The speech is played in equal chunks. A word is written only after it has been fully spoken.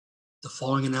The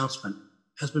following announcement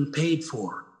has been paid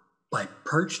for by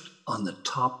Perched on the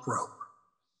Top Rope.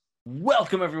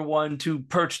 Welcome, everyone, to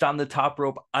Perched on the Top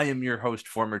Rope. I am your host,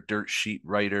 former dirt sheet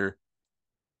writer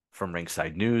from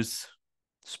Ringside News,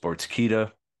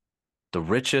 Sportskeeda, The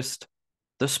Richest,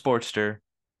 The Sportster,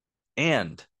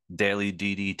 and Daily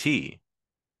DDT.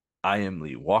 I am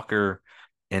Lee Walker,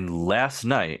 and last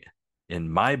night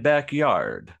in my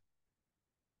backyard,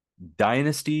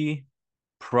 Dynasty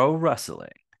Pro Wrestling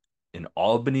in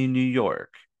Albany, New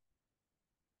York,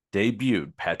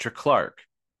 debuted Patrick Clark,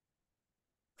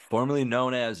 formerly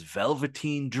known as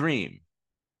Veleteen Dream,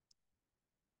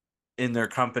 in their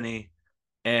company,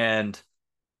 and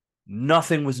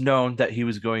nothing was known that he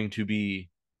was going to be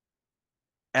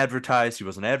advertised. He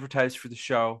wasn't advertised for the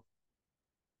show,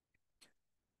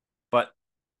 but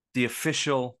the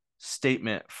official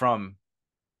statement from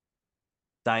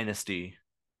Dynasty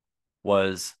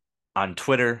was on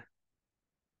Twitter.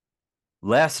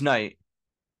 Last night,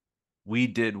 we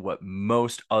did what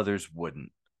most others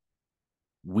wouldn't.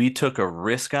 We took a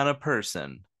risk on a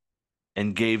person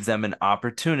and gave them an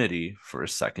opportunity for a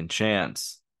second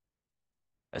chance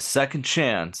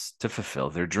to fulfill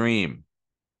their dream.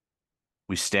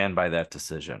 We stand by that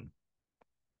decision.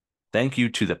 Thank you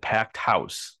to the packed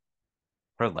house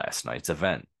for last night's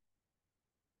event.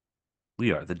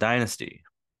 We are the Dynasty.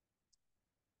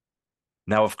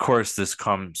 Now, of course, this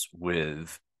comes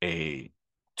with a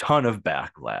ton of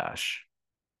backlash,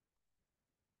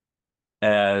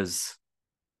 as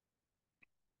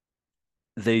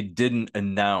they didn't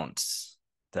announce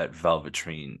that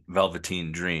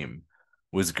Velveteen Dream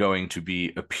was going to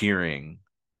be appearing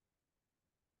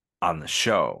on the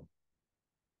show.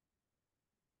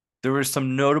 There were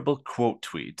some notable quote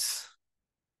tweets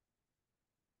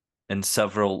and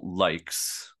several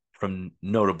likes from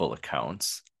notable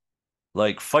accounts,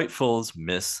 like Fightful's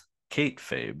Miss Kate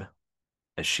Fabe,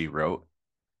 as she wrote,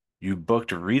 "You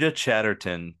booked Rita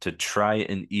Chatterton to try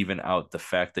and even out the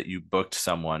fact that you booked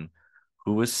someone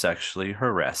who was sexually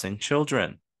harassing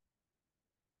children."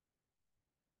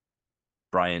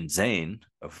 Brian Zane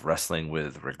of Wrestling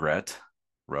with Regret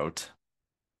wrote,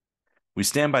 "We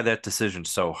stand by that decision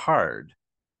so hard,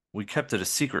 we kept it a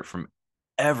secret from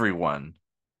everyone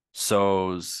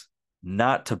so's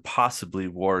not to possibly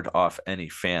ward off any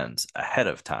fans ahead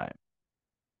of time."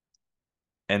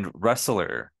 And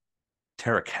wrestler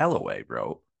Tara Calloway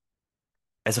wrote,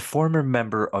 "As a former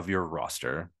member of your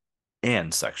roster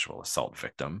and sexual assault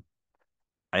victim,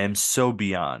 I am so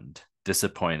beyond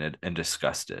disappointed and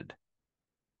disgusted.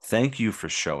 Thank you for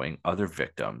showing other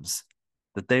victims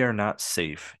that they are not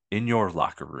safe in your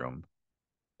locker room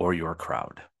or your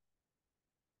crowd."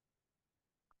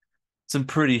 Some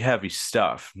pretty heavy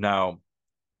stuff. Now,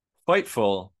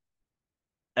 Fightful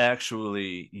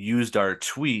actually used our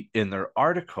tweet in their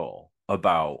article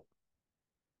about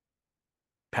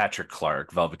Patrick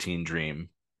Clark, Velveteen Dream,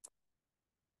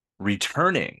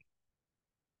 returning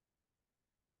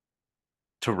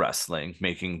to wrestling,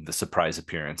 making the surprise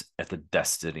appearance at the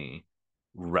Destiny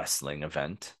wrestling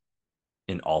event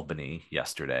in Albany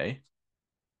yesterday.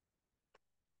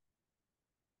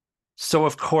 So,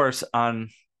 of course, on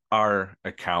our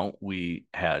account, we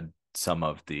had some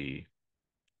of the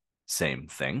same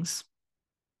things.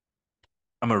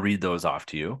 I'm going to read those off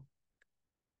to you.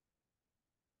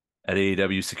 At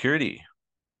AEW Security,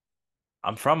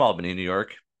 "I'm from Albany, New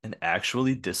York, and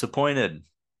actually disappointed."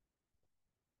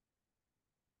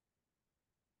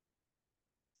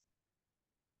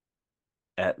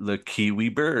 At the Kiwi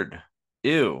Bird,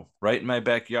 "Ew, right in my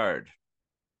backyard.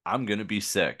 I'm going to be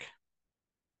sick."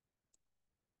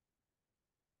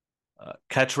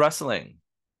 Catch Wrestling,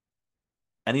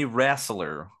 "Any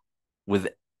wrestler with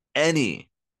any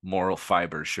moral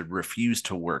fiber should refuse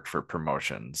to work for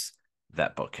promotions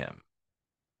that book him."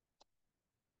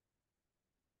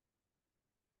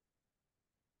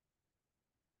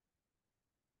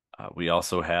 We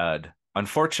also had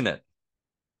Unfortunate,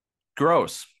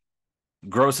 "Gross."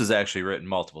 Gross is actually written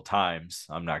multiple times.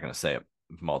 I'm not going to say it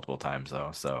multiple times,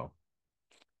 though. So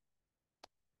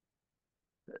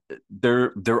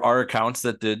there are accounts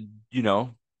that did,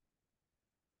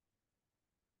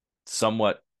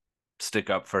 somewhat stick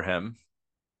up for him.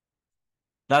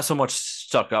 Not so much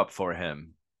stuck up for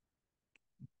him,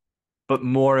 but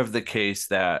more of the case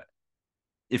that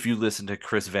if you listen to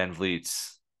Chris Van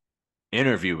Vliet's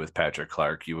interview with Patrick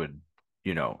Clark, you would,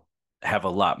 have a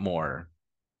lot more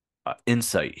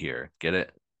insight here. Get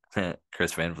it?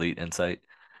 Chris Van Vliet insight.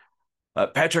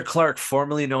 Patrick Clark,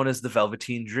 formerly known as the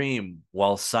Velveteen Dream,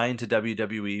 while signed to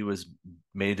WWE, was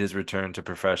made his return to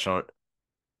professional.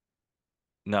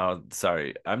 No,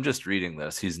 sorry. I'm just reading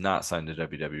this. He's not signed to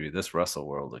WWE. This Wrestle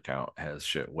World account has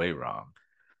shit way wrong.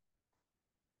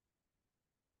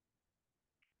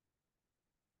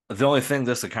 The only thing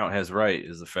this account has right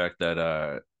is the fact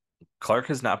that Clark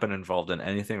has not been involved in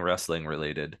anything wrestling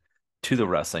related to the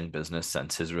wrestling business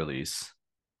since his release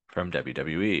from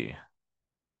WWE.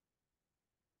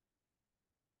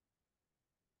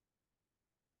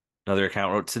 Another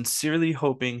account wrote, sincerely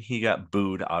hoping he got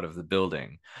booed out of the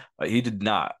building. He did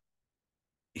not.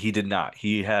 He did not.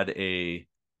 He had a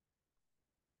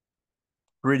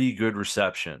pretty good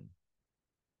reception,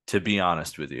 to be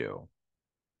honest with you.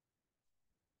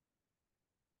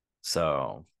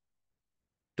 So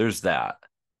there's that.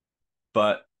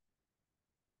 But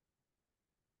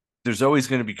there's always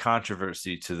going to be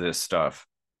controversy to this stuff.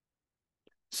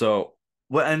 So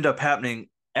what ended up happening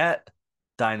at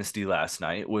Dynasty last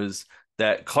night was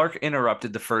that Clark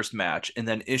interrupted the first match and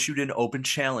then issued an open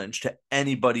challenge to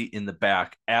anybody in the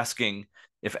back, asking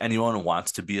if anyone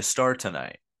wants to be a star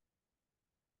tonight.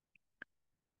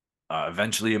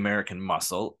 Eventually, American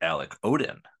Muscle, Alec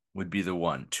Odin, would be the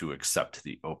one to accept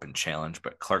the open challenge,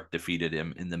 but Clark defeated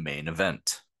him in the main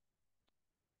event.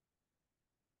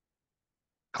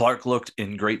 Clark looked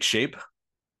in great shape,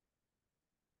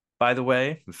 by the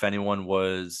way, if anyone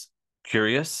was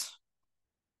curious.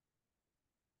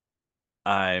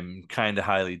 I'm kind of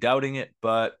highly doubting it,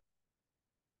 but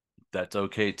that's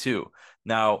okay too.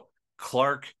 Now,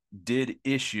 Clark did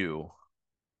issue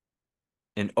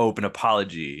an open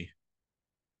apology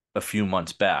a few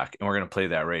months back, and we're going to play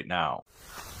that right now.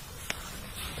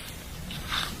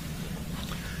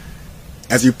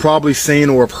 As you've probably seen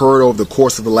or have heard over the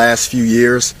course of the last few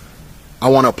years, I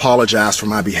want to apologize for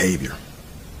my behavior.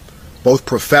 Both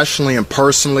professionally and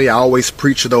personally, I always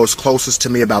preach to those closest to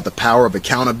me about the power of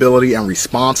accountability and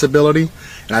responsibility,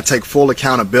 and I take full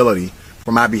accountability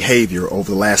for my behavior over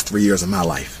the last 3 years of my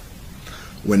life.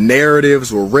 When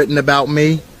narratives were written about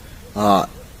me,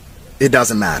 it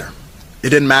doesn't matter. It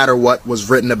didn't matter what was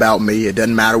written about me. It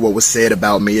doesn't matter what was said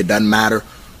about me. It doesn't matter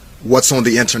what's on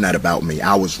the internet about me.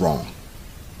 I was wrong.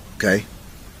 Okay?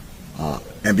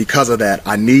 And because of that,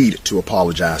 I need to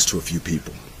apologize to a few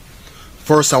people.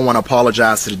 First, I want to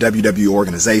apologize to the WWE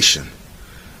organization.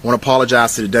 I want to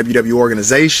apologize to the WWE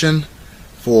organization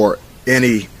for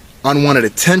any unwanted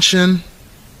attention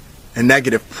and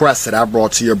negative press that I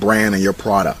brought to your brand and your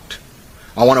product.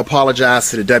 I want to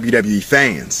apologize to the WWE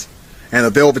fans and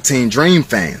the Veleteen Dream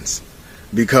fans,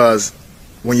 because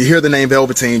when you hear the name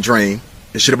Veleteen Dream,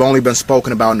 it should have only been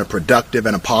spoken about in a productive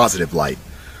and a positive light.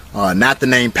 Not the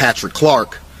name Patrick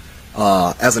Clark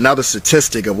as another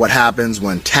statistic of what happens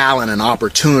when talent and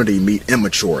opportunity meet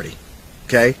immaturity.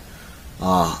 Okay?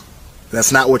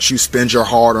 That's not what you spend your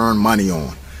hard-earned money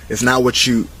on. It's not what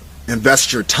you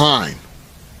invest your time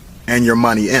and your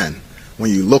money in.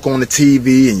 When you look on the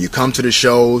TV and you come to the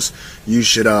shows, you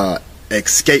should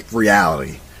escape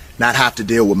reality, not have to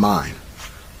deal with mine.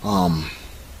 I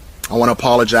want to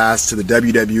apologize to the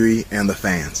WWE and the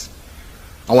fans.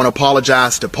 I want to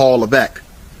apologize to Paul Levesque.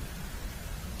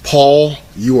 Paul,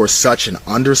 you are such an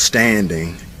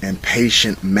understanding and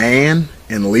patient man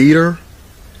and leader,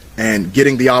 and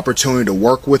getting the opportunity to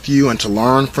work with you and to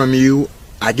learn from you,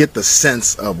 I get the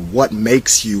sense of what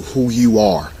makes you who you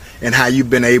are and how you've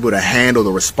been able to handle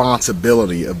the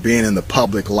responsibility of being in the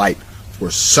public light for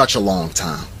such a long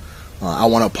time. I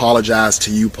want to apologize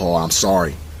to you, Paul. I'm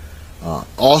sorry.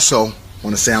 Also, I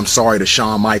want to say I'm sorry to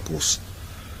Shawn Michaels.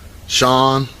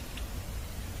 Shawn,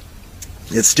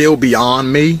 it's still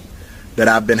beyond me that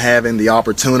I've been having the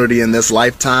opportunity in this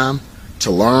lifetime to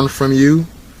learn from you,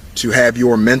 to have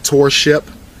your mentorship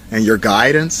and your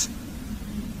guidance.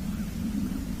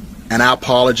 And I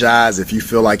apologize if you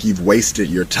feel like you've wasted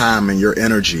your time and your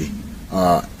energy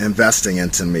investing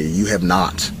into me. You have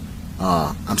not.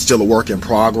 I'm still a work in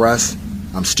progress.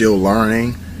 I'm still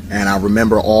learning, and I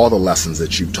remember all the lessons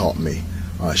that you've taught me.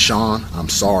 Shawn, I'm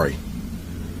sorry.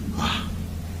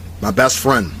 My best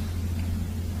friend,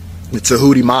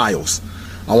 Tahuti Miles,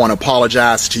 I want to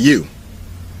apologize to you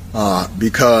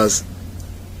because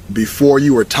before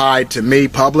you were tied to me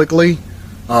publicly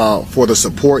for the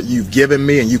support you've given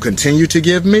me and you continue to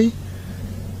give me,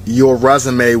 your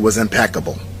resume was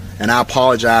impeccable. And I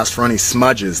apologize for any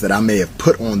smudges that I may have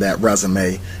put on that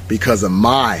resume because of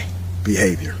my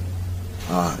behavior.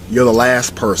 You're the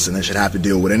last person that should have to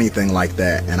deal with anything like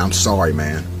that, and I'm sorry,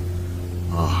 man.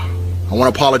 I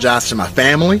want to apologize to my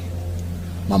family,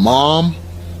 my mom,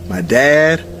 my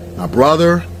dad, my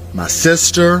brother, my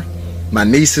sister, my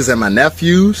nieces and my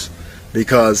nephews,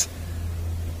 because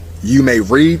you may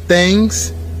read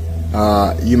things,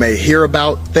 you may hear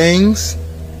about things,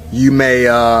 you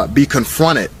may be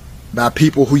confronted by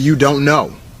people who you don't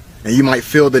know, and you might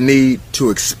feel the need to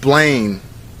explain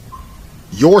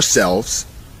yourselves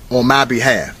on my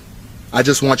behalf. I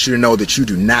just want you to know that you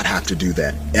do not have to do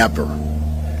that, ever.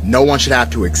 No one should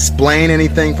have to explain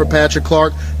anything for Patrick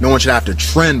Clark. No one should have to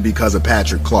trend because of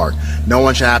Patrick Clark. No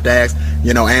one should have to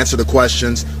answer the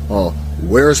questions,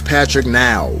 where's Patrick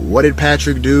now? What did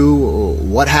Patrick do?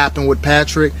 What happened with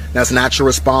Patrick? That's not your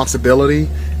responsibility,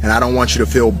 and I don't want you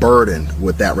to feel burdened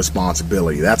with that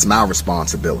responsibility. That's my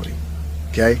responsibility,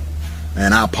 okay?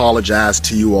 And I apologize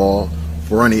to you all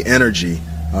for any energy,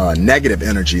 negative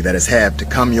energy that has had to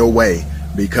come your way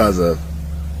because of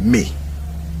me,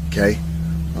 okay?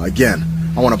 Again,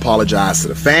 I want to apologize to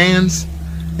the fans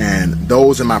and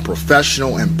those in my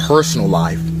professional and personal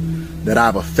life that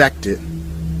I've affected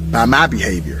by my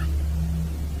behavior.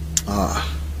 I'm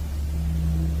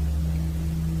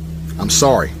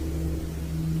sorry.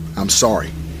 I'm sorry.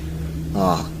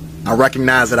 I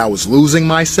recognize that I was losing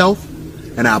myself,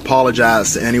 and I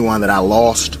apologize to anyone that I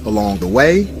lost along the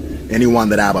way, anyone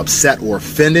that I've upset or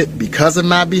offended because of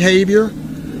my behavior.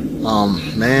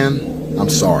 Man, I'm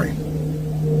sorry.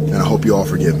 And I hope you all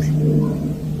forgive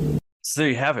me. So there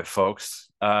you have it, folks.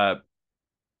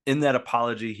 In that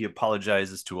apology, he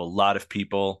apologizes to a lot of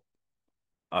people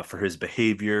for his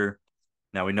behavior.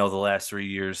 Now, we know the last 3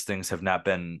 years, things have not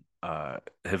been,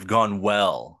 have gone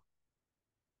well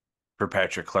for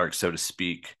Patrick Clark, so to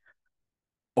speak,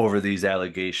 over these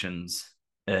allegations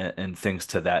and things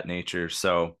to that nature.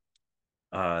 So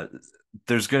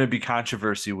there's going to be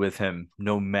controversy with him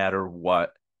no matter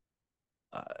what.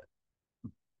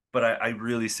 But I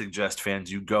really suggest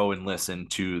fans, you go and listen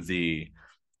to the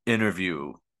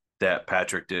interview that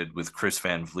Patrick did with Chris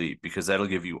Van Vliet, because that'll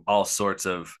give you all sorts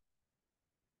of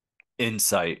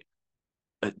insight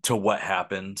to what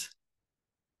happened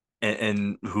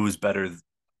and who's better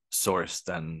source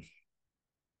than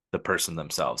the person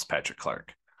themselves, Patrick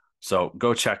Clark. So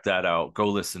go check that out. Go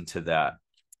listen to that.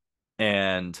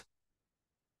 And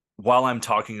while I'm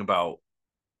talking about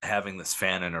having this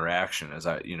fan interaction, as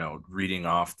I, reading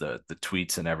off the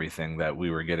tweets and everything that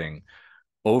we were getting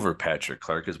over Patrick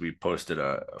Clark, as we posted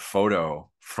a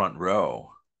photo front row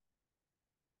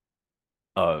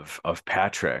of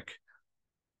Patrick,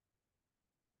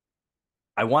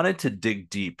 I wanted to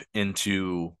dig deep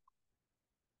into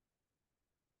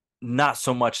not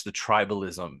so much the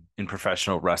tribalism in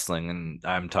professional wrestling, and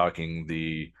I'm talking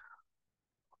the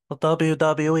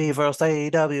WWE versus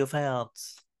AEW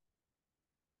fans.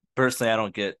 Personally, I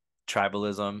don't get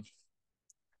tribalism.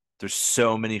 There's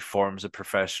so many forms of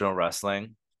professional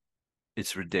wrestling.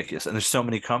 It's ridiculous. And there's so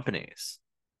many companies.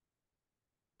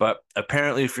 But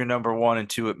apparently, if you're number 1 and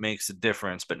 2, it makes a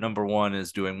difference. But number 1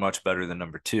 is doing much better than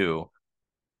number 2.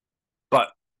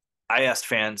 But I asked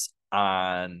fans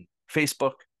on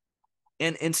Facebook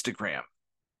and Instagram.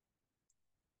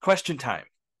 Question time.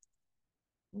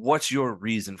 What's your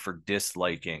reason for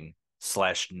disliking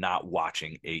 / not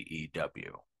watching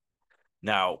AEW?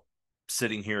 Now,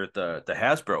 sitting here at the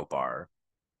Hasbro bar,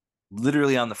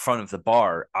 literally on the front of the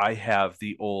bar, I have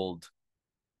the old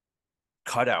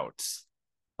cutouts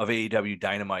of AEW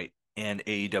Dynamite and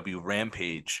AEW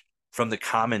Rampage from the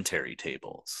commentary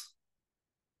tables.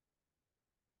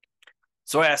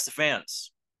 So I asked the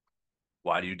fans,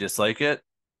 why do you dislike it?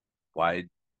 Why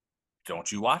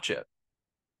don't you watch it?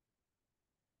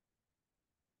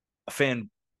 A fan,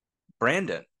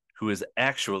 Brandon, who is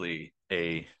actually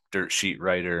a dirt sheet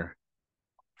writer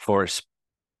for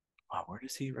where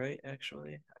does he write,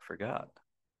 actually? I forgot.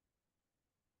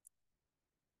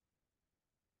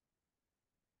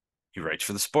 He writes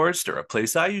for the Sportster, a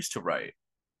place I used to write.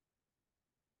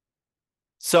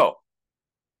 So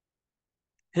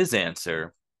his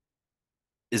answer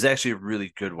is actually a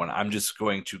really good one. I'm just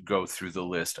going to go through the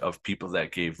list of people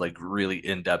that gave really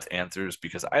in-depth answers,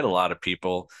 because I had a lot of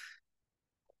people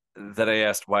that I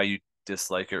asked why you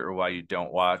dislike it or why you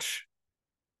don't watch,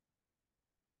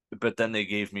 but then they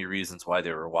gave me reasons why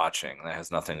they were watching. That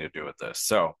has nothing to do with this.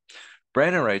 So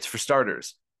Brandon writes, for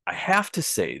starters, I have to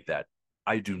say that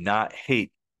I do not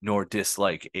hate nor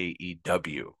dislike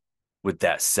AEW. With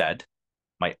that said,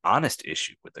 my honest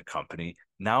issue with the company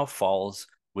now falls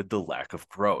with the lack of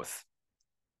growth.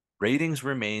 Ratings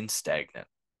remain stagnant.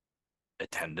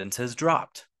 Attendance has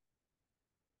dropped.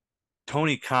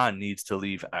 Tony Khan needs to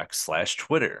leave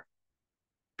X/Twitter.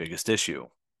 Biggest issue.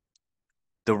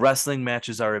 The wrestling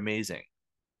matches are amazing,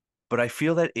 but I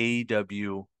feel that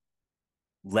AEW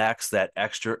lacks that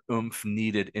extra oomph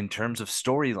needed in terms of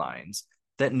storylines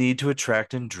that need to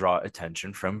attract and draw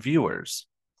attention from viewers.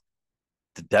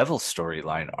 The Devil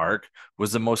storyline arc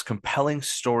was the most compelling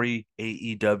story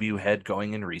AEW had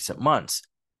going in recent months.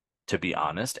 To be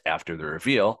honest, after the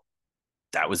reveal,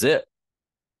 that was it.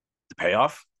 The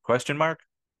payoff? Question mark.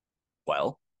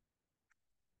 Well,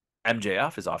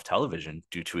 MJF is off television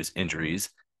due to his injuries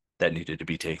that needed to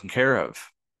be taken care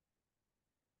of.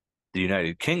 The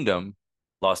United Kingdom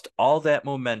lost all that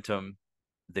momentum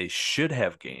they should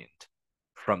have gained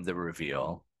from the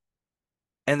reveal,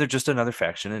 and they're just another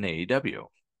faction in AEW.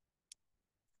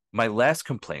 My last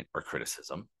complaint or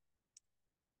criticism,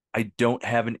 I don't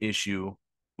have an issue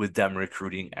with them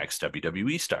recruiting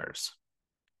ex-WWE stars.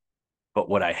 But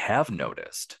what I have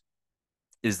noticed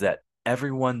is that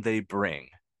everyone they bring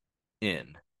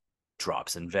in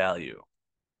drops in value.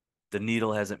 The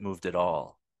needle hasn't moved at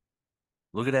all.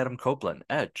 Look at Adam Copeland,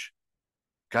 Edge.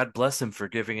 God bless him for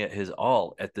giving it his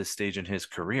all at this stage in his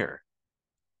career.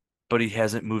 But he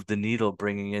hasn't moved the needle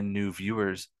bringing in new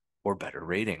viewers or better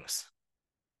ratings.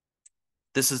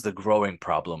 This is the growing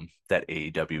problem that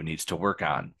AEW needs to work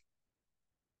on.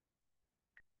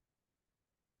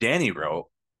 Danny wrote,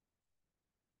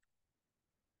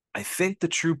 I think the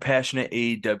true passionate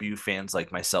AEW fans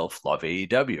like myself love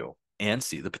AEW and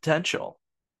see the potential.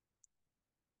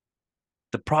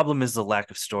 The problem is the lack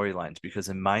of storylines because,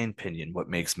 in my opinion, what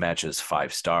makes matches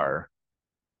 5-star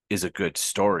is a good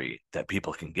story that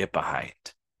people can get behind.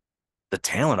 The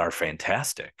talent are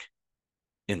fantastic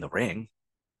in the ring.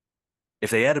 If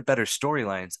they added better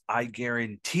storylines, I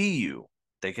guarantee you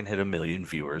they can hit 1 million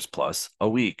viewers plus a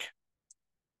week.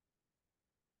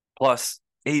 Plus,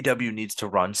 AEW needs to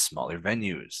run smaller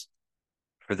venues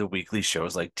for the weekly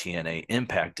shows like TNA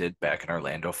Impact did back in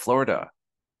Orlando, Florida.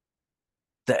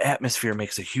 The atmosphere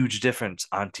makes a huge difference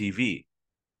on TV.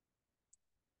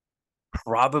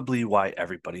 Probably why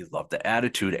everybody loved the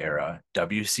Attitude Era,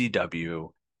 WCW,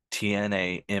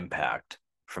 TNA Impact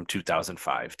from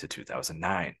 2005 to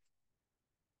 2009.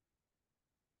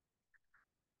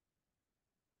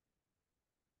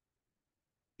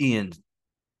 Ian,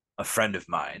 a friend of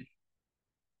mine,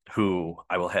 who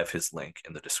I will have his link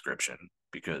in the description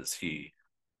because he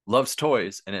loves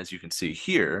toys. And as you can see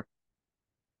here,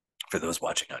 for those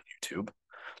watching on YouTube,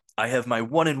 I have my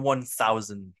 1 in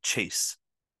 1,000 Chase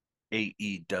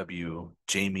AEW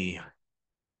Jamie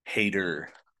Hayter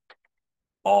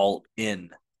all in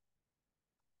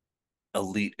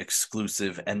elite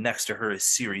exclusive. And next to her is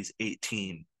Series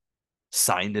 18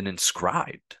 signed and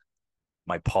inscribed.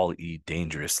 My Paul E.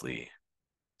 Dangerously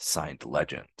signed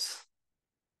Legends.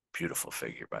 Beautiful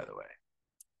figure, by the way.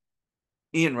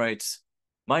 Ian writes,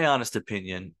 my honest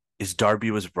opinion is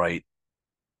Darby was right.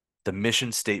 The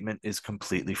mission statement is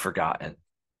completely forgotten.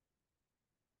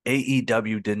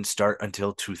 AEW didn't start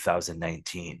until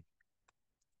 2019.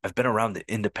 I've been around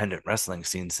the independent wrestling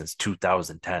scene since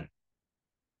 2010.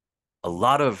 A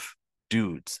lot of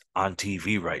dudes on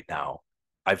TV right now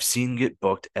I've seen get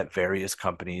booked at various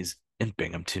companies in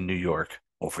Binghamton, New York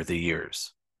over the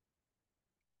years.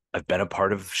 I've been a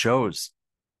part of shows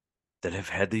that have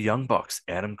had the Young Bucks,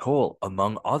 Adam Cole,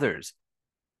 among others,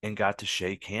 and got to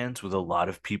shake hands with a lot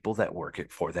of people that work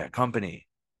for that company.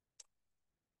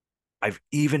 I've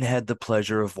even had the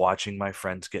pleasure of watching my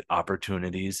friends get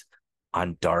opportunities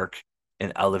on Dark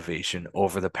and Elevation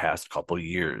over the past couple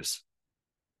years.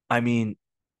 I mean,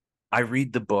 I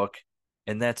read the book,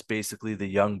 and that's basically the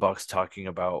Young Bucks talking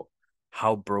about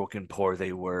how broken poor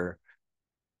they were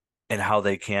and how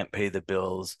they can't pay the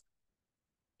bills.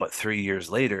 But 3 years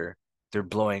later, they're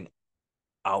blowing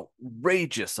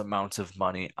outrageous amounts of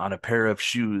money on a pair of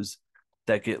shoes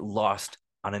that get lost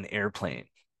on an airplane.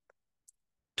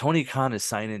 Tony Khan is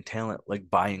signing talent like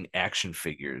buying action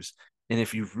figures. And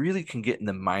if you really can get in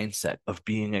the mindset of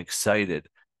being excited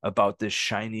about this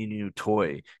shiny new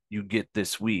toy you get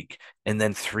this week, and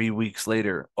then 3 weeks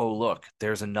later, oh, look,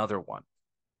 there's another one.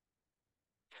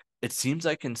 It seems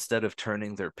like instead of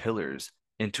turning their pillars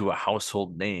into a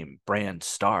household name brand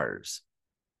stars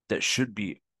that should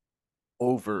be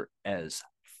over as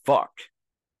fuck,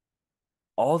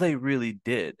 all they really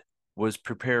did was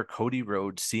prepare Cody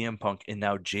Rhodes, CM Punk, and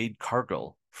now Jade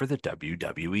Cargill for the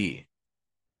WWE.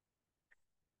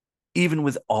 Even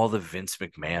with all the Vince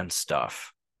McMahon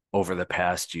stuff over the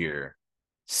past year,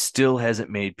 still hasn't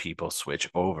made people switch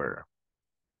over.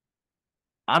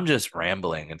 I'm just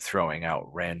rambling and throwing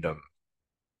out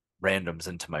randoms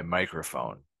into my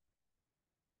microphone.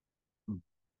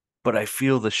 But I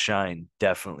feel the shine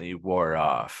definitely wore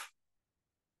off.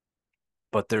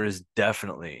 But there is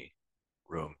definitely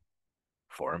room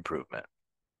for improvement.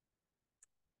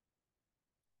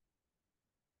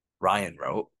 Ryan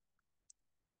wrote,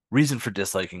 reason for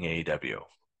disliking AEW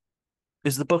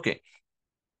is the booking.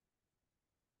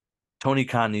 Tony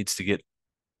Khan needs to get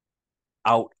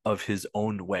out of his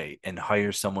own way and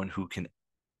hire someone who can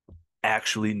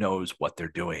actually knows what they're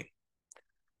doing.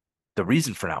 The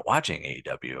reason for not watching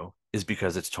AEW is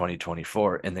because it's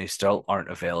 2024 and they still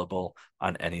aren't available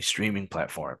on any streaming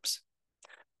platforms.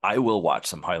 I will watch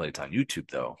some highlights on YouTube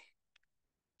though.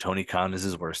 Tony Khan is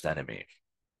his worst enemy.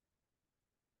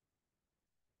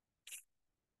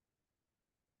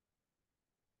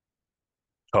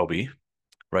 Kobe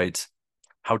writes,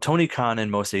 how Tony Khan and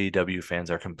most AEW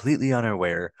fans are completely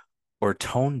unaware or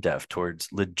tone deaf towards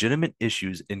legitimate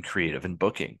issues in creative and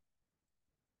booking.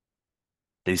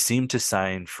 They seem to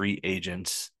sign free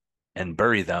agents and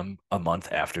bury them a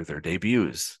month after their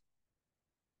debuts.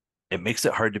 It makes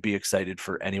it hard to be excited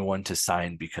for anyone to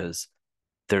sign because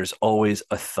there's always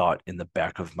a thought in the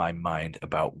back of my mind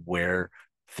about where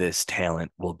this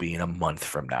talent will be in a month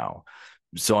from now.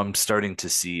 So I'm starting to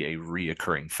see a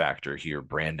reoccurring factor here.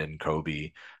 Brandon,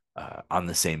 Kobe, on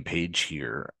the same page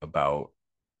here about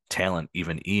talent.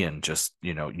 Even Ian just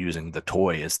using the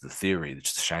toy as the theory,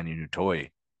 just a shiny new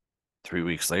toy. 3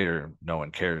 weeks later, no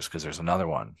one cares because there's another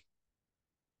one.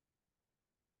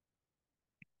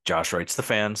 Josh writes the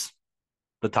fans,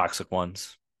 the toxic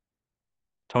ones.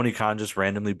 Tony Khan just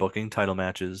randomly booking title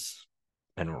matches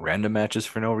and random matches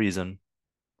for no reason.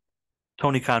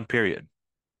 Tony Khan, period.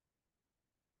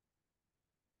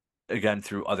 Again,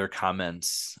 through other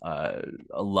comments, a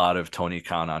lot of Tony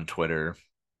Khan on Twitter.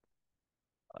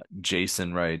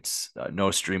 Jason writes,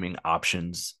 no streaming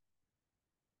options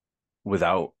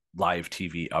without live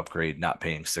TV upgrade, not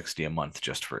paying 60 a month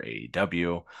just for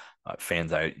AEW.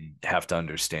 Fans, I have to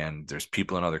understand there's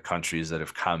people in other countries that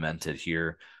have commented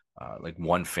here. Like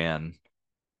one fan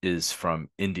is from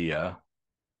India,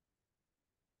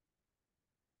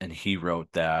 and he wrote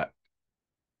that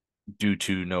due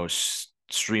to no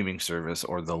streaming service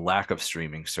or the lack of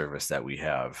streaming service that we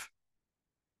have,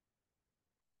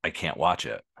 I can't watch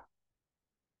it.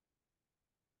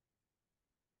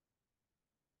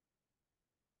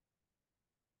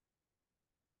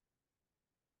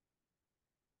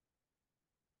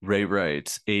 Ray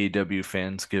writes, AEW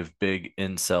fans give big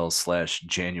incel /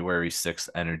 January 6th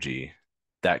energy.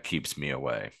 That keeps me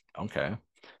away. Okay.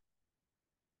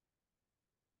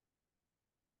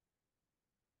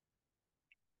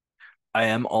 I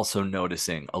am also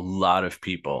noticing a lot of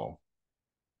people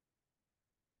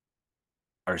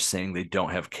are saying they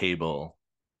don't have cable,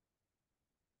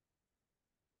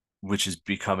 which is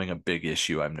becoming a big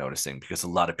issue. I'm noticing because a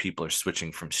lot of people are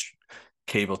switching from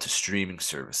cable to streaming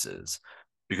services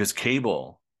because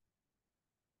cable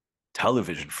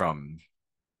television from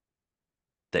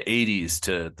the 80s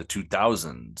to the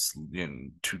 2000s,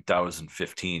 in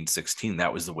 2015, 16,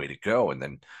 that was the way to go. And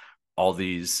then all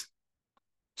these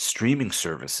streaming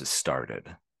services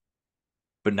started.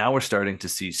 But now we're starting to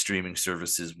see streaming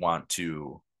services want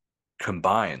to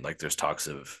combine. Like there's talks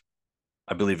of,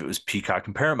 I believe it was Peacock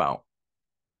and Paramount,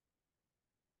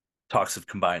 talks of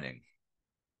combining.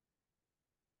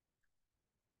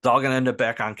 It's all going to end up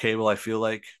back on cable, I feel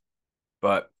like,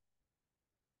 but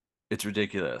it's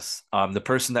ridiculous. The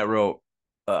person that wrote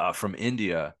from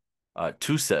India,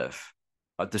 Tuft,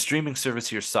 the streaming service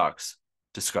here sucks.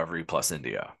 Discovery Plus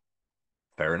India.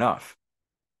 Fair enough.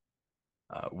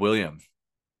 William,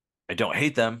 I don't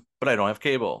hate them, but I don't have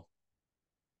cable.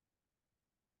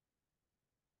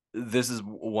 This is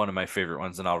one of my favorite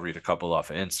ones, and I'll read a couple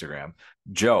off of Instagram.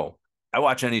 Joe, I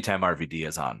watch anytime RVD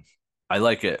is on. I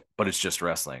like it, but it's just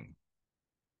wrestling.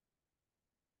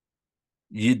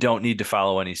 You don't need to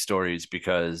follow any stories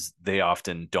because they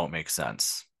often don't make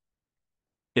sense.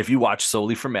 If you watch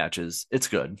solely for matches, it's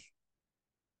good.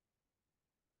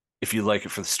 If you like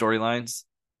it for the storylines,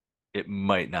 it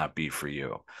might not be for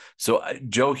you. So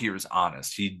Joe here is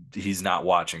honest. He's not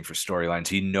watching for storylines.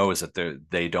 He knows that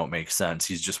they don't make sense.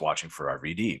 He's just watching for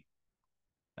RVD.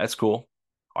 That's cool.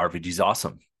 RVD's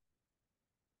awesome.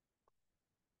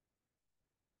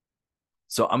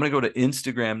 So I'm going to go to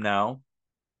Instagram now.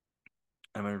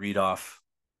 I'm going to read off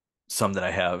some that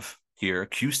I have here.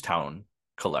 Qstown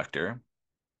Collector.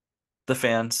 The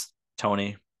fans,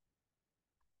 Tony.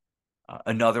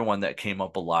 Another one that came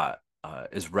up a lot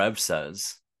is Rev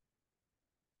says,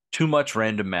 too much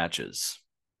random matches.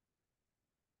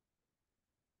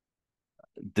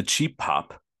 The cheap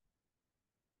pop.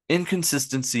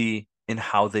 Inconsistency in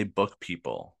how they book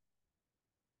people.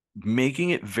 Making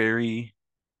it very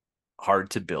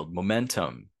hard to build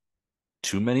momentum.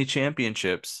 Too many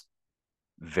championships.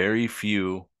 Very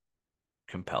few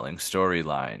compelling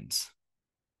storylines.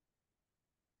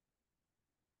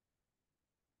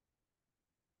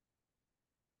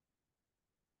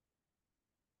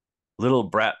 Little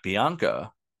brat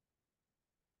Bianca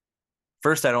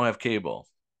First, I don't have cable.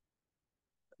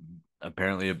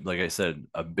 Apparently, like I said,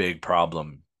 a big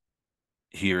problem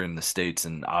here in the States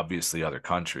and obviously other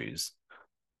countries.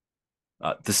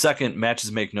 The second,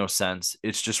 matches make no sense.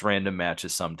 It's just random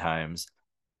matches sometimes.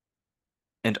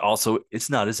 And also, it's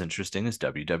not as interesting as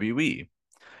WWE.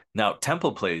 Now,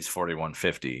 Temple Plays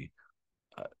 4150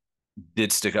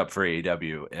 did stick up for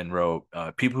AEW and wrote,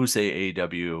 people who say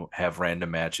AEW have random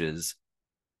matches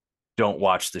don't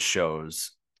watch the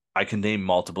shows. I can name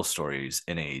multiple stories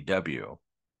in AEW.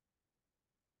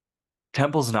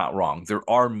 Temple's not wrong. There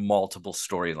are multiple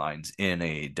storylines in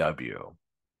AEW.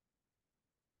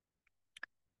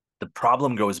 The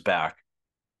problem goes back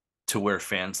to where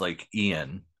fans like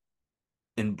Ian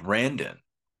and Brandon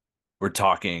were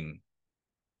talking.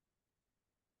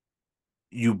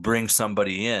 You bring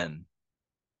somebody in,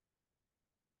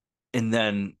 and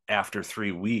then after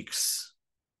 3 weeks,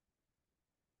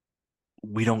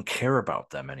 we don't care about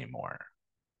them anymore.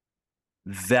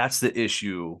 That's the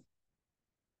issue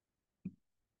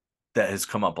that has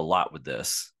come up a lot with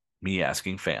this, me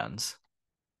asking fans.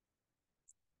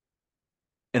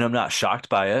 And I'm not shocked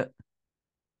by it.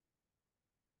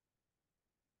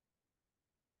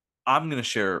 I'm going to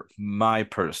share my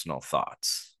personal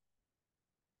thoughts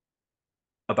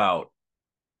about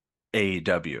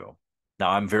AEW. Now,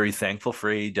 I'm very thankful for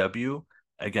AEW.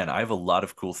 Again, I have a lot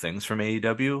of cool things from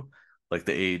AEW, like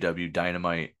the AEW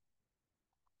Dynamite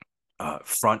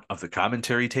front of the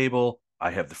commentary table.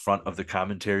 I have the front of the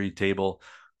commentary table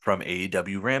from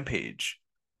AEW Rampage.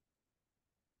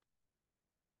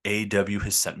 AEW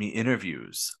has sent me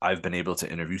interviews. I've been able to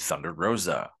interview Thunder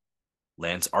Rosa,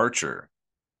 Lance Archer.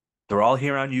 They're all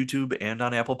here on YouTube and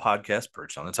on Apple Podcasts,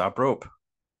 perched on the top rope.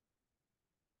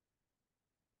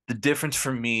 The difference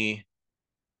for me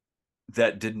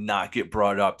that did not get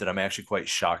brought up that I'm actually quite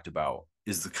shocked about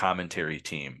is the commentary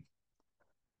team.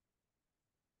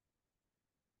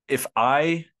 If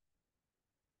I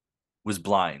was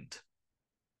blind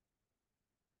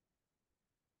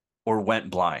or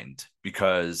went blind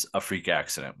because a freak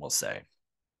accident, we'll say,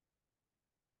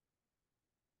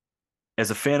 as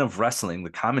a fan of wrestling, the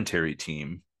commentary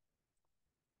team,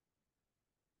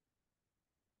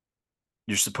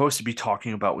 you're supposed to be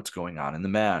talking about what's going on in the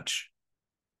match.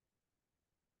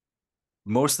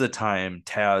 Most of the time,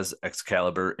 Taz,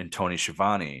 Excalibur, and Tony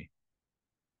Schiavone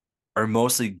are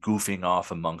mostly goofing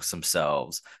off amongst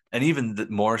themselves. And even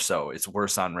more so, it's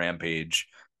worse on Rampage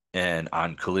and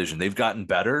on Collision. They've gotten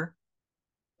better,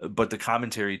 but the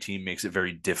commentary team makes it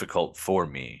very difficult for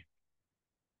me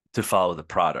to follow the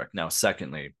product. Now,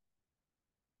 secondly,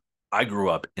 I grew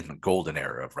up in the golden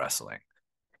era of wrestling.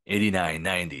 89,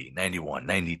 90, 91,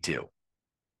 92.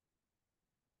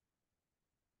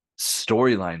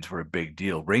 Storylines were a big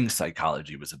deal. Ring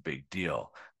psychology was a big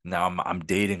deal. Now I'm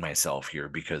dating myself here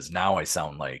because now I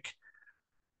sound like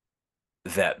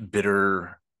that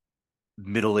bitter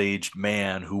middle-aged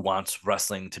man who wants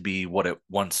wrestling to be what it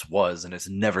once was, and it's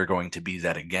never going to be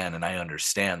that again. And I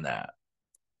understand that.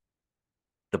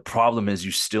 The problem is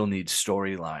you still need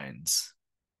storylines.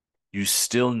 You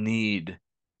still need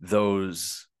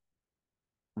those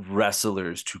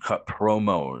wrestlers to cut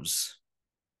promos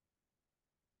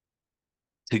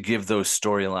to give those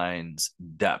storylines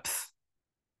depth.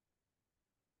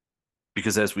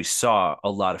 Because as we saw, a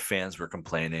lot of fans were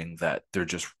complaining that they're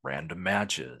just random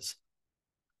matches.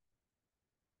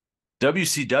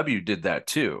 WCW did that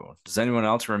too. Does anyone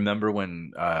else remember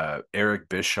when Eric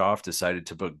Bischoff decided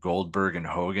to put Goldberg and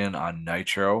Hogan on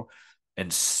Nitro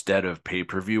instead of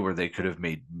pay-per-view, where they could have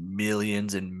made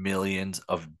millions and millions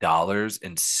of dollars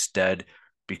instead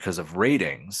because of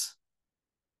ratings?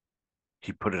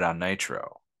 He put it on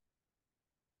Nitro.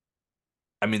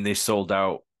 I mean, they sold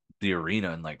out the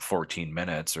arena in like 14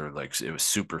 minutes, or like it was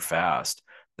super fast.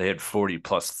 They had 40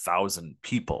 plus thousand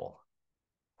people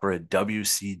for a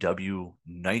WCW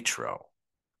Nitro.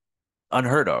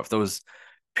 Unheard of. Those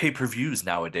pay-per-views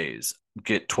nowadays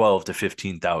get 12 to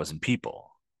 15,000 people.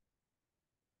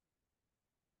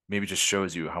 Maybe just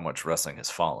shows you how much wrestling has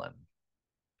fallen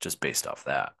just based off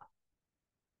that.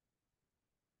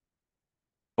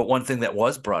 But one thing that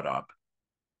was brought up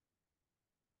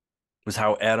was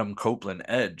how Adam Copeland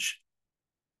Edge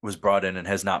was brought in and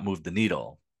has not moved the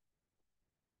needle.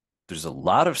 There's a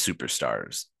lot of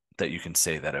superstars that you can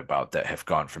say that about that have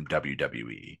gone from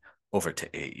WWE over to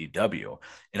AEW.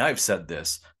 And I've said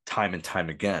this time and time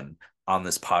again on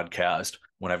this podcast,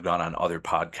 when I've gone on other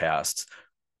podcasts.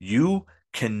 You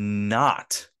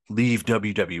cannot leave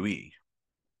WWE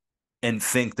and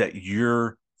think that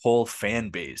your whole fan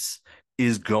base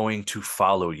is going to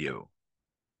follow you.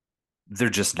 They're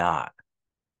just not.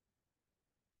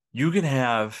 You can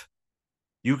have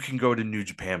You can go to New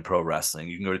Japan Pro Wrestling.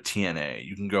 You can go to TNA.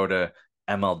 You can go to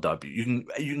MLW. You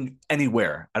can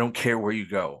anywhere. I don't care where you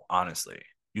go, honestly.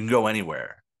 You can go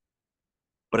anywhere.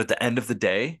 But at the end of the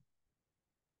day,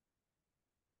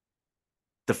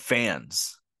 the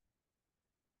fans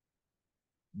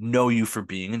know you for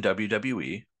being in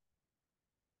WWE.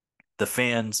 The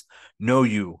fans know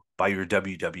you by your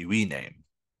WWE name.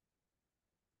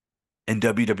 And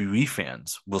WWE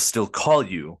fans will still call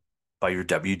you by your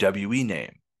WWE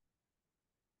name.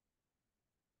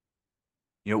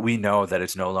 You know, we know that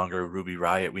it's no longer Ruby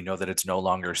Riott. We know that it's no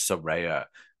longer Saraya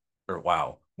or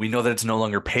wow. We know that it's no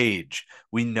longer Paige.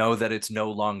 We know that it's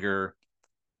no longer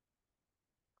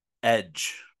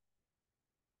Edge.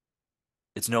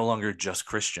 It's no longer just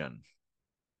Christian.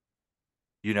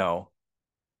 You know,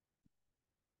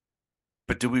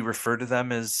 but do we refer to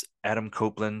them as Adam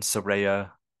Copeland,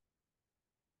 Saraya,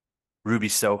 Ruby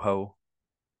Soho?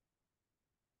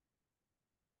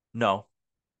 No.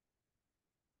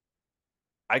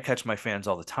 I catch my fans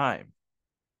all the time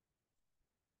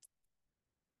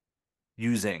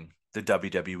using the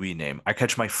WWE name. I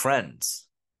catch my friends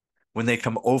when they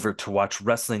come over to watch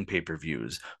wrestling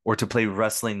pay-per-views or to play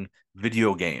wrestling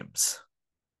video games,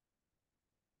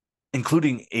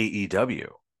 including AEW,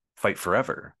 Fight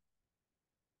Forever.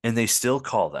 And they still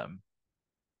call them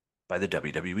by the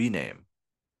WWE name.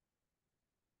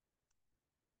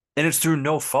 And it's through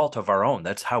no fault of our own.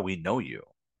 That's how we know you.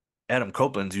 Adam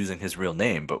Copeland's using his real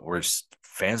name, but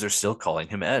fans are still calling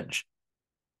him Edge.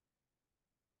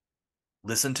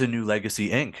 Listen to New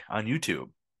Legacy Inc. on YouTube.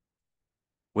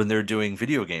 When they're doing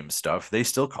video game stuff, they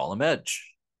still call him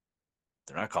Edge.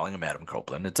 They're not calling him Adam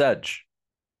Copeland. It's Edge.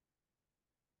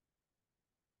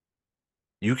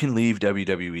 You can leave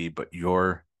WWE, but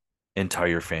your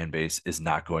entire fan base is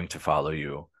not going to follow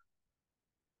you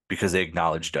because they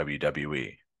acknowledge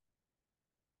WWE.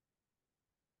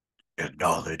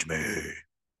 Acknowledge me.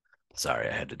 Sorry,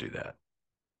 I had to do that.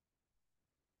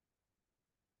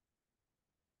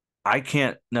 I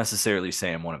can't necessarily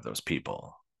say I'm one of those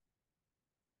people.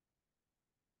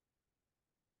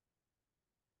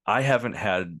 I haven't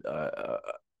had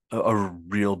a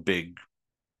real big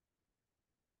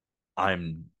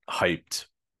I'm hyped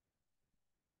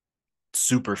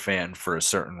super fan for a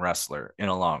certain wrestler in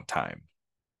a long time.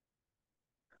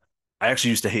 I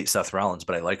actually used to hate Seth Rollins,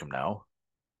 but I like him now.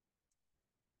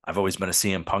 I've always been a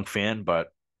CM Punk fan, but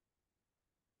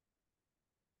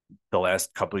the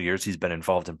last couple of years he's been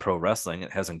involved in pro wrestling,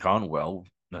 it hasn't gone well,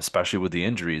 especially with the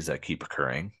injuries that keep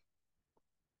occurring.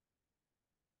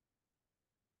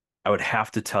 I would have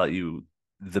to tell you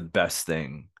the best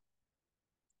thing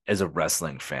as a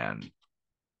wrestling fan,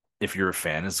 if you're a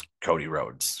fan, is Cody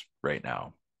Rhodes right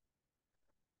now.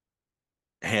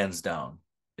 Hands down,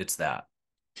 it's that.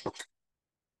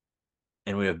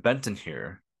 And we have Benton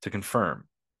here to confirm.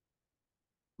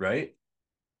 Right?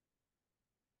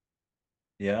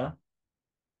 Yeah.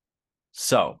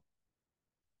 So,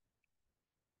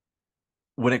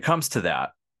 when it comes to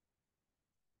that,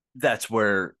 that's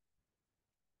where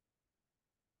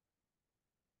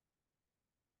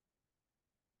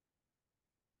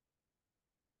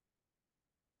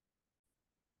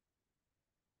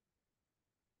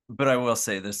but I will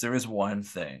say this, there is one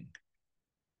thing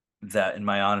that, in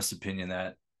my honest opinion,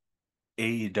 that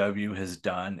AEW has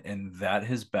done, and that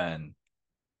has been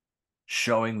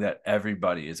showing that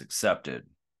everybody is accepted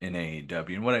in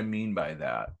AEW. And what I mean by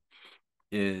that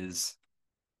is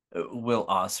Will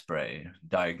Ospreay,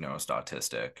 diagnosed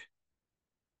autistic,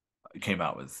 came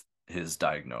out with his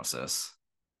diagnosis.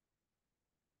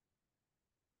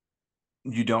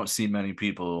 You don't see many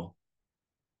people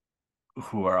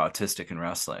who are autistic in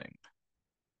wrestling,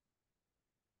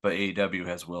 but AEW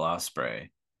has Will Ospreay.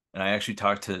 And I actually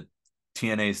talked to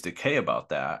TNA's Decay about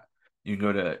that. You can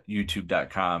go to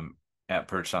youtube.com at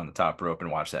Perched on the Top Rope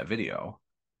and watch that video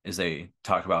as they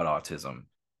talk about autism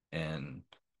and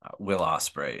Will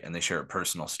Ospreay, and they share a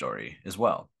personal story as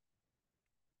well.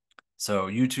 So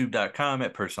youtube.com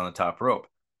at Perched on the Top Rope.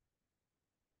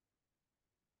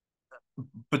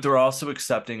 But they're also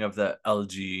accepting of the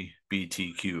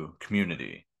LGBTQ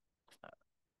community.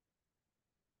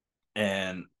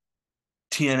 And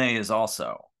TNA is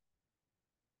also.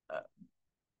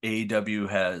 AEW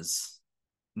has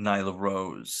Nyla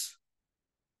Rose,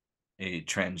 a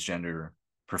transgender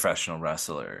professional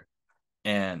wrestler.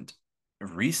 And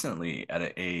recently at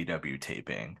an AEW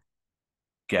taping,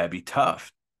 Gabbi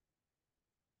Tuft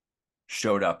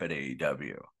showed up at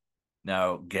AEW.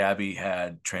 Now, Gabbi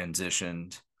had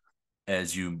transitioned,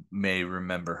 as you may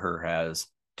remember her as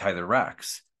Tyler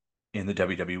Reks in the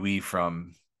WWE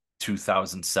from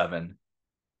 2007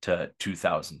 to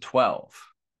 2012.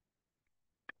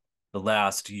 the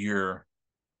last year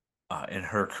in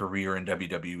her career in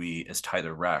WWE as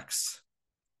Tyler Reks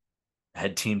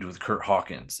had teamed with Kurt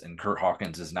Hawkins, and Kurt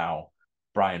Hawkins is now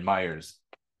Brian Myers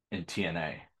in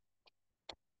TNA.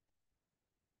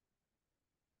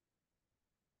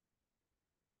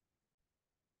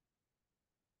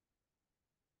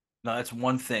 Now, that's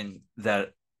one thing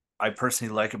that I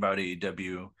personally like about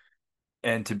AEW.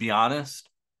 And to be honest,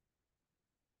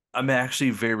 I'm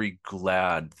actually very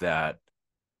glad that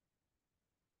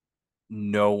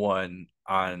no one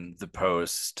on the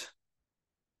post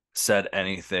said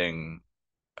anything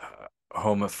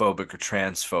homophobic or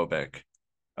transphobic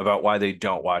about why they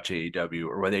don't watch AEW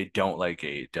or why they don't like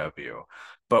AEW.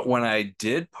 But when I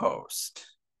did post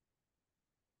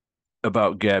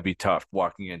about Gabbi Tuft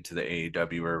walking into the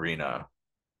AEW arena,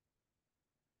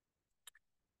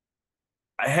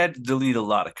 I had to delete a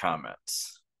lot of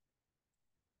comments.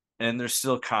 And there's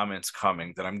still comments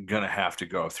coming that I'm going to have to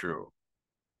go through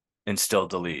and still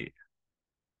delete.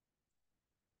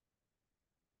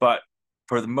 But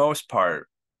for the most part,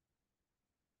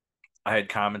 I had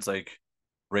comments like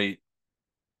Ray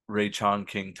Chong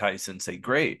King Tyson say,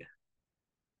 great.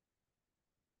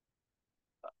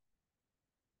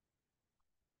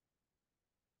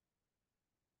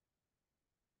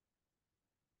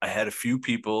 I had a few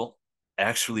people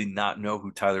actually not know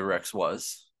who Tyler Reks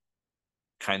was.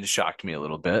 Kind of shocked me a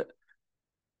little bit.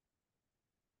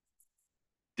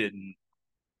 Didn't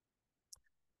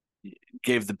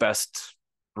Gave the best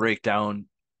breakdown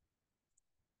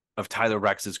of Tyler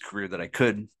Rex's career that I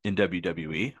could in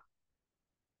WWE.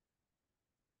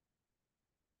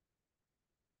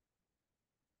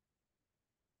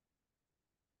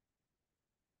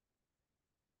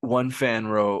 One fan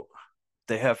wrote,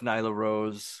 they have Nyla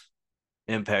Rose.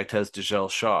 Impact has Dijel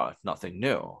Shaw. Nothing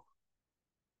new.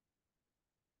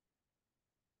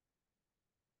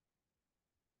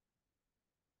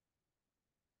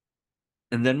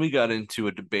 And then we got into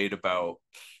a debate about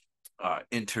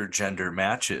intergender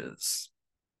matches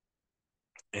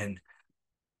and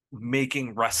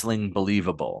making wrestling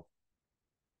believable.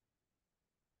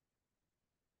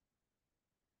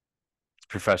 It's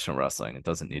professional wrestling. It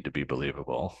doesn't need to be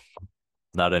believable.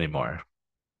 Not anymore.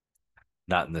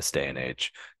 Not in this day and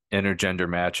age. Intergender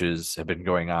matches have been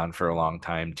going on for a long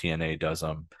time. TNA does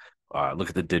them. Look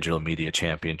at the Digital Media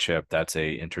Championship. That's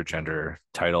a intergender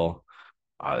title.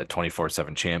 The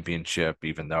 24/7 championship,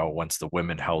 even though once the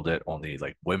women held it, only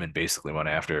like women basically went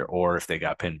after it, or if they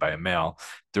got pinned by a male,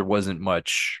 there wasn't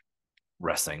much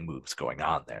wrestling moves going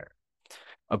on there.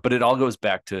 But it all goes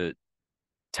back to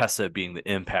Tessa being the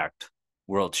Impact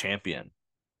World Champion.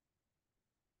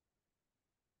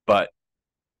 But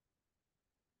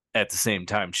at the same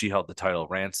time, she held the title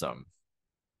ransom.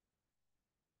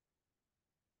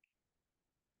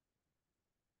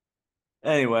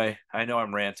 Anyway, I know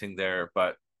I'm ranting there,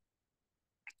 but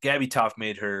Gabbi Tuft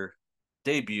made her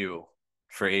debut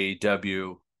for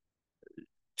AEW.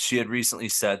 She had recently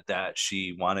said that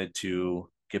she wanted to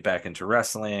get back into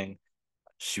wrestling.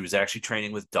 She was actually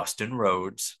training with Dustin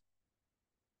Rhodes.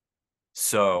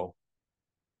 So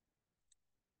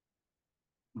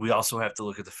we also have to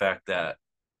look at the fact that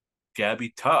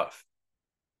Gabbi Tuft,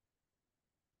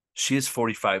 she is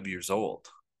 45 years old.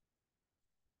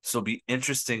 So it'll be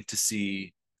interesting to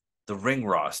see the ring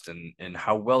rust and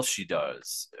how well she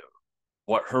does,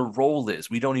 what her role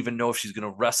is. We don't even know if she's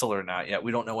going to wrestle or not yet.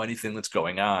 We don't know anything that's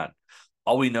going on.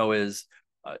 All we know is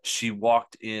she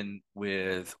walked in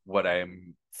with what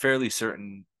I'm fairly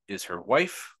certain is her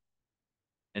wife,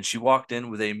 and she walked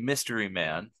in with a mystery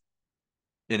man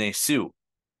in a suit.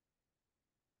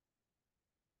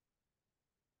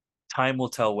 Time will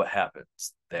tell what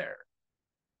happens there.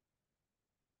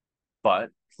 But,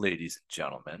 ladies and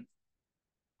gentlemen,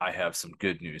 I have some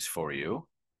good news for you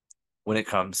when it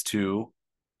comes to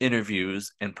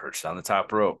interviews and Perched on the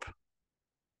Top Rope.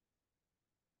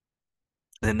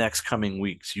 In the next coming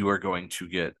weeks, you are going to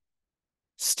get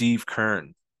Steve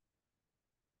Kern,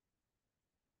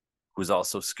 who's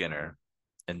also Skinner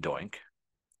and Doink,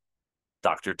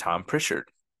 Dr. Tom Pritchard,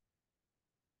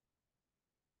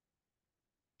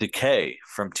 Decay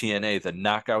from TNA, the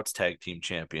Knockouts Tag Team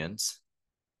Champions,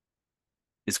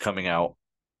 is coming out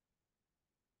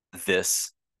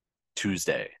this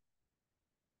Tuesday.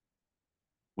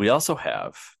 We also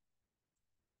have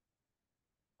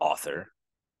author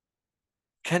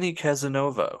Kenny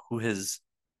Casanova, who has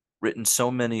written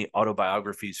so many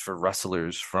autobiographies for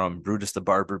wrestlers, from Brutus the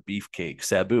Barber, Beefcake,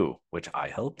 Sabu, which I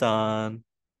helped on.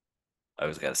 I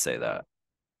always got to say that.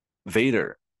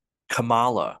 Vader,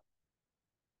 Kamala,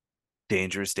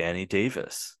 Dangerous Danny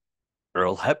Davis,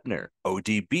 Earl Hebner,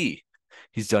 ODB.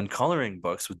 He's done coloring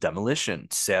books with Demolition,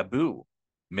 Sabu,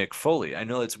 Mick Foley. I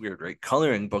know that's weird, right?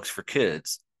 Coloring books for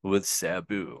kids with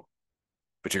Sabu.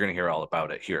 But you're going to hear all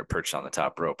about it here at Perched on the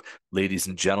Top Rope. Ladies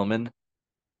and gentlemen,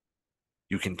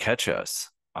 you can catch us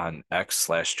on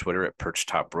X/Twitter at Perched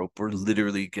Top Rope. We're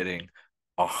literally getting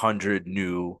 100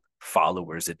 new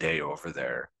followers a day over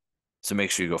there. So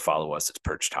make sure you go follow us. It's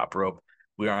Perched Top Rope.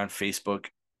 We are on Facebook,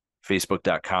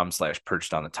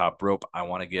 facebook.com/Perched on the Top Rope. I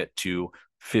want to get to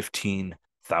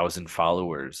 15,000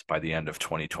 followers by the end of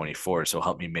 2024. So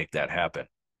help me make that happen.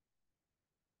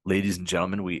 Ladies and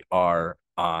gentlemen, we are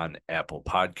on Apple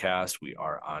Podcast. We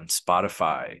are on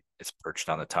Spotify. It's Perched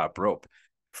on the Top Rope.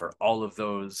 For all of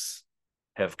those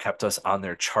have kept us on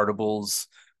their chartables,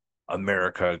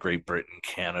 America, Great Britain,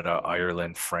 Canada,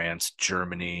 Ireland, France,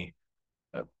 Germany.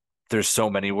 There's so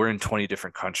many. We're in 20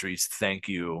 different countries. Thank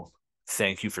you.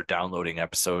 Thank you for downloading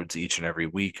episodes each and every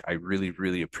week. I really,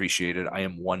 really appreciate it. I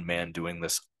am one man doing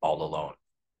this all alone.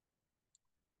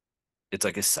 It's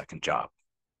like a second job.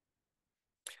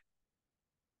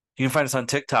 You can find us on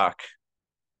TikTok,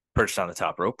 Perched on the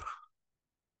Top Rope,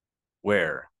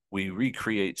 where we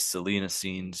recreate Selena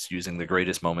scenes using the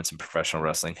greatest moments in professional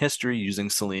wrestling history, using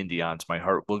Celine Dion's My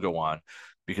Heart Will Go On,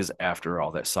 because after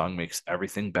all, that song makes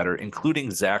everything better,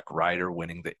 including Zack Ryder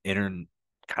winning the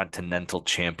Intercontinental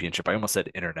Championship. I almost said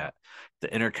internet.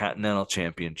 The Intercontinental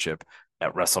Championship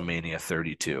at WrestleMania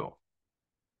 32.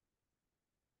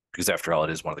 Because after all,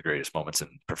 it is one of the greatest moments in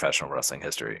professional wrestling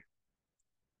history.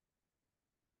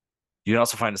 You can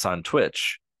also find us on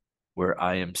Twitch, where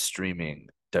I am streaming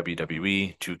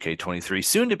WWE 2K23,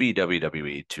 soon to be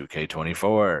WWE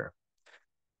 2K24.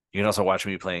 You can also watch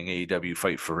me playing AEW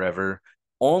Fight Forever.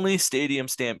 Only Stadium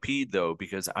Stampede, though,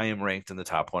 because I am ranked in the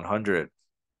top 100.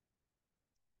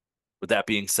 With that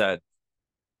being said,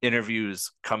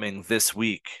 interviews coming this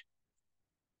week.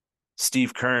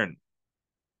 Steve Kern,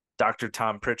 Dr.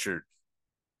 Tom Pritchard,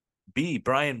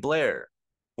 Brian Blair,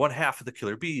 one half of the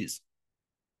Killer Bees,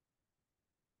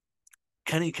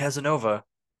 Kenny Casanova,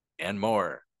 and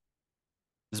more.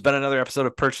 This has been another episode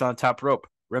of Perched on Top Rope.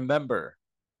 Remember,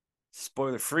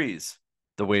 spoiler freeze,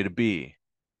 the way to be.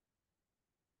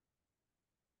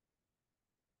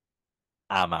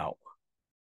 I'm out.